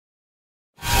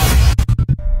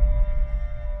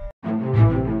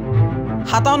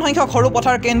57 সংখ্যক সৰু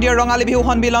পথাৰ কেন্দ্ৰীয় ৰঙালী বিহু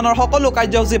সন্মিলনৰ সকলো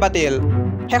কাৰ্যসূচী বাতিল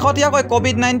শেহতীয়াকৈ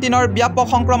কোভিড-19ৰ ব্যাপক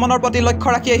সংক্ৰমণৰ প্ৰতি লক্ষ্য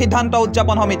ৰাখি সিদ্ধান্ত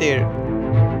উদযাপন সমিতিৰ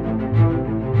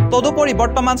তদুপৰি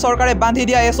বৰ্তমান চৰকাৰে বান্ধি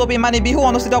দিয়া এছঅপি মানি বিহু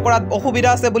অনুষ্ঠিত কৰাত অসুবিধা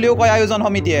আছে বুলিও কয় আয়োজন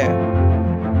সমিতিয়ে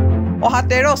অহা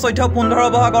 13, 14,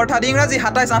 15 বহাগ অৰ্থাৎ ইংৰাজী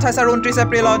 27, 28 আৰু 29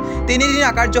 এপ্ৰিলত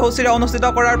তিনিদিনীয়া কাৰ্যসূচীৰে অনুষ্ঠিত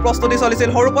কৰাৰ প্ৰস্তুতি চলিছিল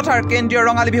সৰুপথাৰ কেন্দ্ৰীয়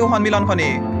ৰঙালী বিহু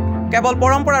সন্মিলনখনি কেৱল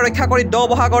পৰম্পৰা ৰক্ষা কৰি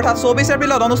 10 বহাগ অৰ্থাৎ 24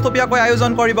 এপ্ৰিলত অনুষ্ঠিতকৈ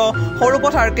আয়োজন কৰিব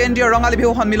সৰুপথাৰ কেন্দ্ৰীয় ৰঙালী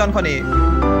বিহু সন্মিলনখনি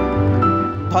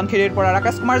ধনখিৰিৰ পৰা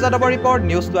ৰাকেশ কুমাৰ যাদৱৰ report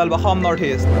news 12 Assam north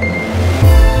east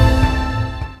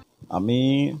আমি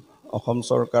অসম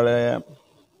চৰকাৰে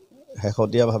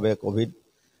শেহতীয়াভাৱে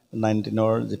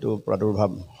কোভিড-19ৰ যিটো প্ৰাদুৰ্ভাৱ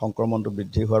সংক্ৰমণটো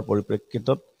বৃদ্ধি হোৱাৰ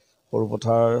পৰিপ্ৰেক্ষিতত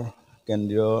সৰুপথাৰ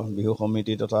কেন্দ্ৰীয় বিহু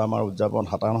সমিতি তথা আমাৰ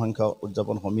 57 সংখ্যক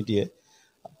উদযাপন সমিতিয়ে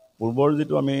পূৰ্বৰ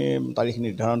যিটো আমি তাৰিখ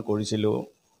নিৰ্ধাৰণ কৰিছিলোঁ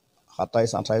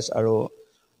 27, 28 আৰু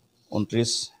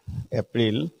 29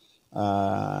 এপ্ৰিল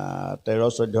 13,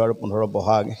 14 আৰু 15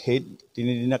 বহাগ সেই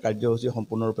তিনিদিনীয়া কাৰ্যসূচী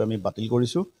সম্পূৰ্ণৰূপে আমি বাতিল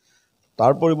কৰিছোঁ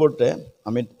তাৰ পৰিৱৰ্তে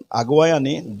আমি আগুৱাই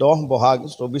আনি 10 বহাগ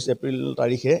 24 এপ্ৰিল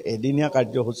তাৰিখে এদিনীয়া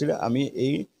কাৰ্যসূচীৰে আমি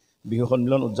এই বিহু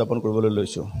সন্মিলন উদযাপন কৰিবলৈ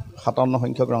লৈছোঁ 57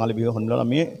 সংখ্যক ৰঙালী বিহু সন্মিলন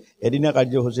আমি এদিনীয়া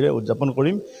কাৰ্যসূচীৰে উদযাপন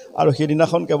কৰিম আৰু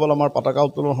সেইদিনাখন কেৱল আমাৰ পতাকা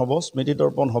উত্তোলন হ'ব স্মৃতি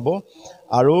তৰ্পণ হ'ব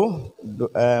আৰু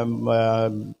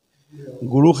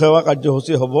গুৰু সেৱা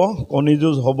কাৰ্যসূচী হ'ব কণী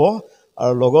যুঁজ হ'ব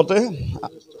আৰু লগতে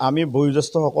আমি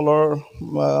বয়োজ্যেষ্ঠসকলৰ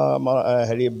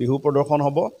বিহু প্ৰদৰ্শন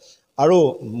হ'ব আৰু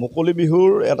মুকলি বিহুৰ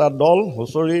এটা দল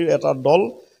হুঁচৰিৰ এটা দল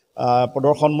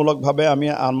প্ৰদৰ্শনমূলকভাৱে আমি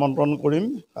আমন্ত্ৰণ কৰিম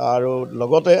আৰু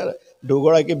লগতে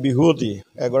দুগৰাকী বিহুৱতী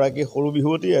এগৰাকী সৰু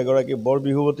বিহুৱতী এগৰাকী বৰ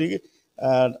বিহুৱতী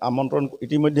আমন্ত্ৰণ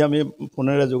ইতিমধ্যে আমি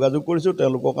ফোনেৰে যোগাযোগ কৰিছোঁ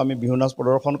তেওঁলোকক আমি বিহু নাচ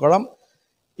প্ৰদৰ্শন কৰাম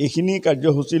এইখিনি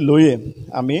কাৰ্যসূচী লৈয়ে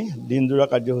আমি দিনজোৰা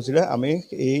কাৰ্যসূচীৰে আমি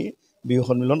এই বিহু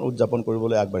সন্মিলন উদযাপন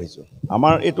কৰিবলৈ আগবাঢ়িছোঁ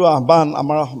আমাৰ এইটো আহ্বান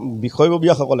আমাৰ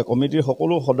বিষয়ববীয়াসকলে কমিটিৰ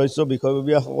সকলো সদস্য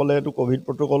বিষয়ববীয়াসকলে এইটো কোভিড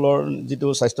প্ৰট'কলৰ যিটো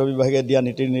স্বাস্থ্য বিভাগে দিয়া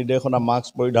নীতি নিৰ্দেশনা মাস্ক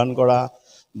পৰিধান কৰা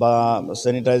বা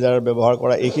চেনিটাইজাৰ ব্যৱহাৰ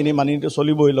কৰা এইখিনি মানিটো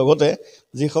চলিবই লগতে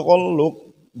যিসকল লোক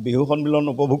বিহু সন্মিলন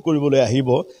উপভোগ কৰিবলৈ আহিব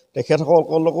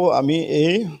তেখেতসকলকো আমি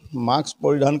এই মাস্ক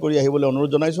পৰিধান কৰি আহিবলৈ অনুৰোধ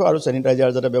জনাইছোঁ আৰু চেনিটাইজাৰ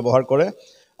যাতে ব্যৱহাৰ কৰে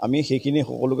আমি সেইখিনি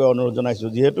সকলোকে অনুৰোধ জনাইছোঁ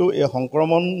যিহেতু এই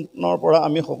সংক্ৰমণৰ পৰা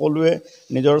আমি সকলোৱে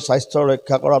নিজৰ স্বাস্থ্য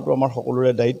ৰক্ষা কৰাটো আমাৰ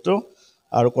সকলোৰে দায়িত্ব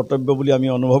আৰু কৰ্তব্য বুলি আমি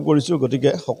অনুভৱ কৰিছোঁ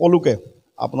গতিকে সকলোকে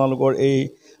আপোনালোকৰ এই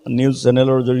নিউজ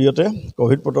চেনেলৰ জৰিয়তে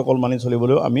কোভিড প্ৰট'কল মানি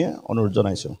চলিবলৈ আমি অনুৰোধ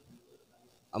জনাইছোঁ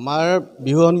আমাৰ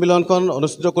বিহু সন্মিলনখন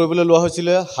অনুষ্ঠিত কৰিবলৈ লোৱা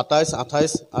হৈছিলে 27,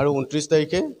 28 আৰু 29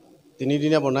 তাৰিখে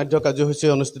তিনিদিনীয়া বৰ্ণাঢ্য কাৰ্যসূচী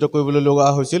অনুষ্ঠিত কৰিবলৈ লোৱা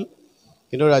হৈছিল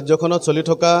কিন্তু ৰাজ্যখনত চলি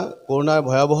থকা কৰোনাৰ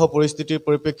ভয়াৱহ পৰিস্থিতিৰ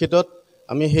পৰিপ্ৰেক্ষিতত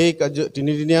আমি সেই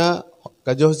তিনিদিনীয়া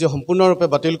কাৰ্যসূচী সম্পূৰ্ণৰূপে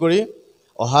বাতিল কৰি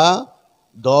অহা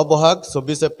 10 বহাগ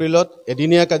 24 এপ্ৰিলত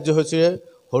এদিনীয়া কাৰ্যসূচীৰে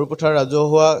সৰুপথাৰ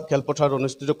ৰাজহুৱা খেলপথাৰত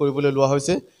অনুষ্ঠিত কৰিবলৈ লোৱা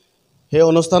হৈছে সেই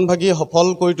অনুষ্ঠানভাগী সফল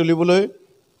কৰি তুলিবলৈ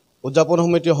উদযাপন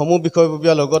সমিতিৰ সমূহ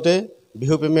বিষয়ববীয়াৰ লগতে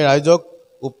বিহুপ্ৰেমী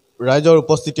ৰাইজৰ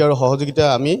উপস্থিতি আৰু সহযোগিতা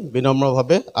আমি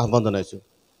বিনম্ৰভাৱে আহ্বান জনাইছোঁ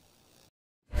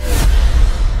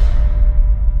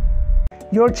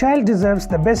Your child deserves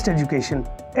the best education.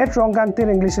 At Rongkangtir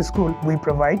English School, we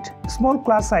provide small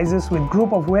class sizes with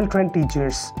group of well-trained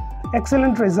teachers,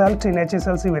 excellent result in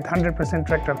HSLC with 100%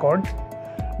 track record,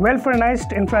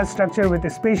 well-furnished infrastructure with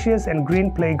a spacious and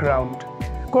green playground,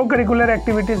 co-curricular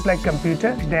activities like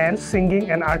computer, dance, singing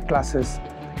and art classes,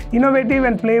 innovative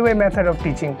and playway method of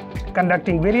teaching,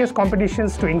 conducting various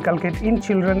competitions to inculcate in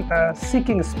children a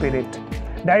seeking spirit,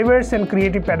 diverse and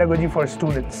creative pedagogy for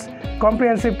students,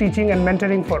 comprehensive teaching and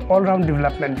mentoring for all-round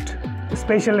development,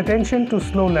 special attention to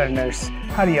slow learners.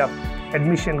 Hurry up!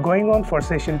 Admission going on for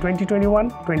session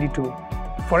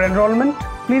 2021-22. For enrollment,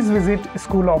 please visit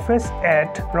school office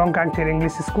at Rongkangtir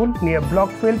English School near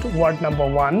Blockfield, Ward number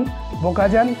 1,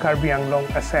 Bokajan, Karbi Anglong,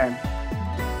 Assam.